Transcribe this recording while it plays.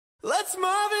Let's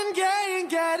Marvin Gaye and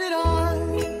get it on.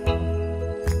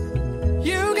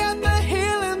 You got the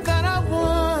healing that I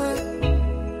want,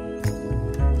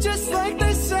 just like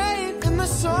they say it in the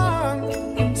song.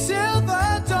 Till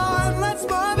the dawn, let's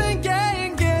Marvin Gaye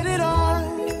and get it on.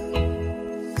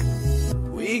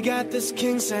 We got this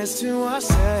king size to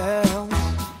ourselves,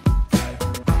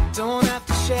 don't have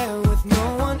to share with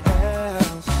no one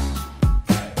else.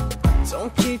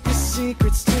 Don't keep your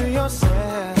secrets to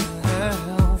yourself.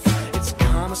 It's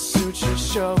Kama Sutra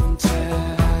show and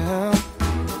tell.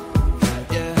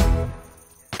 Yeah.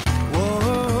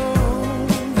 Whoa,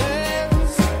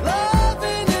 there's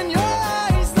loving in your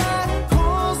eyes that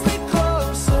pulls me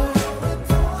closer.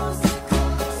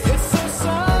 It's so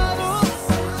subtle,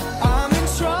 I'm in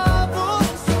trouble,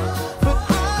 but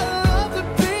I love to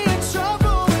be in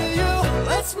trouble with you.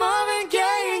 Let's Marvin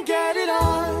Gaye and get it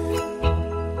on.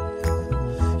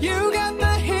 You got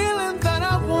the healing that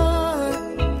I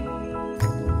want,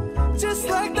 just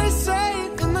like they say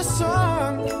it in the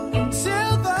song.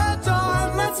 Till the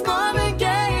dawn, let's Marvin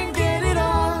Gaye and get it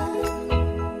on.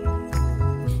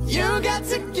 You got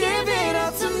to give it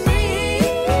up to me.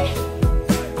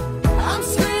 I'm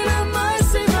screaming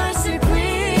mercy, mercy,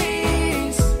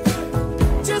 please,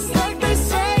 just like they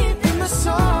say it in the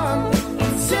song.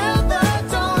 Till the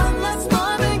dawn, let's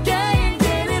Marvin Gaye and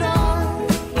get it on.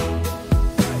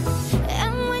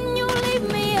 And when you leave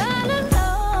me all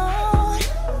alone,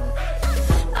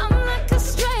 I'm like a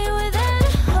stray without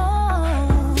a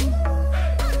home.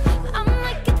 I'm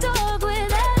like a dog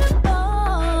without a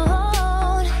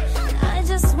bone. I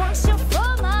just want you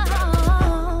for my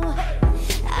home.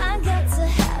 I got to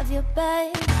have you,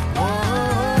 babe.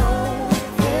 Oh,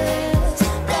 there's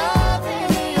love in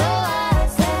your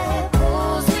eyes that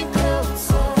pulls me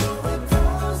closer.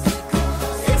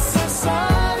 It's so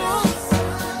subtle,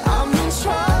 I'm in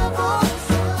trouble,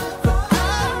 but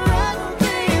I'd rather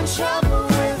be in trouble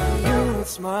with you.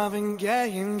 It's Marvin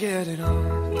Gaye and get it on.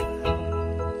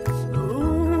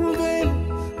 Ooh, baby,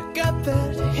 I got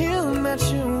that healing that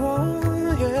you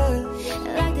want, yeah.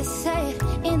 Like they say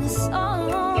in the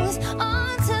songs,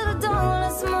 on till the dawn,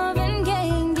 let's Marvin Gaye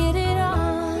and get it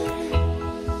on.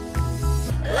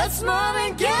 Let's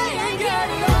Marvin Gaye and get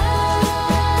it on.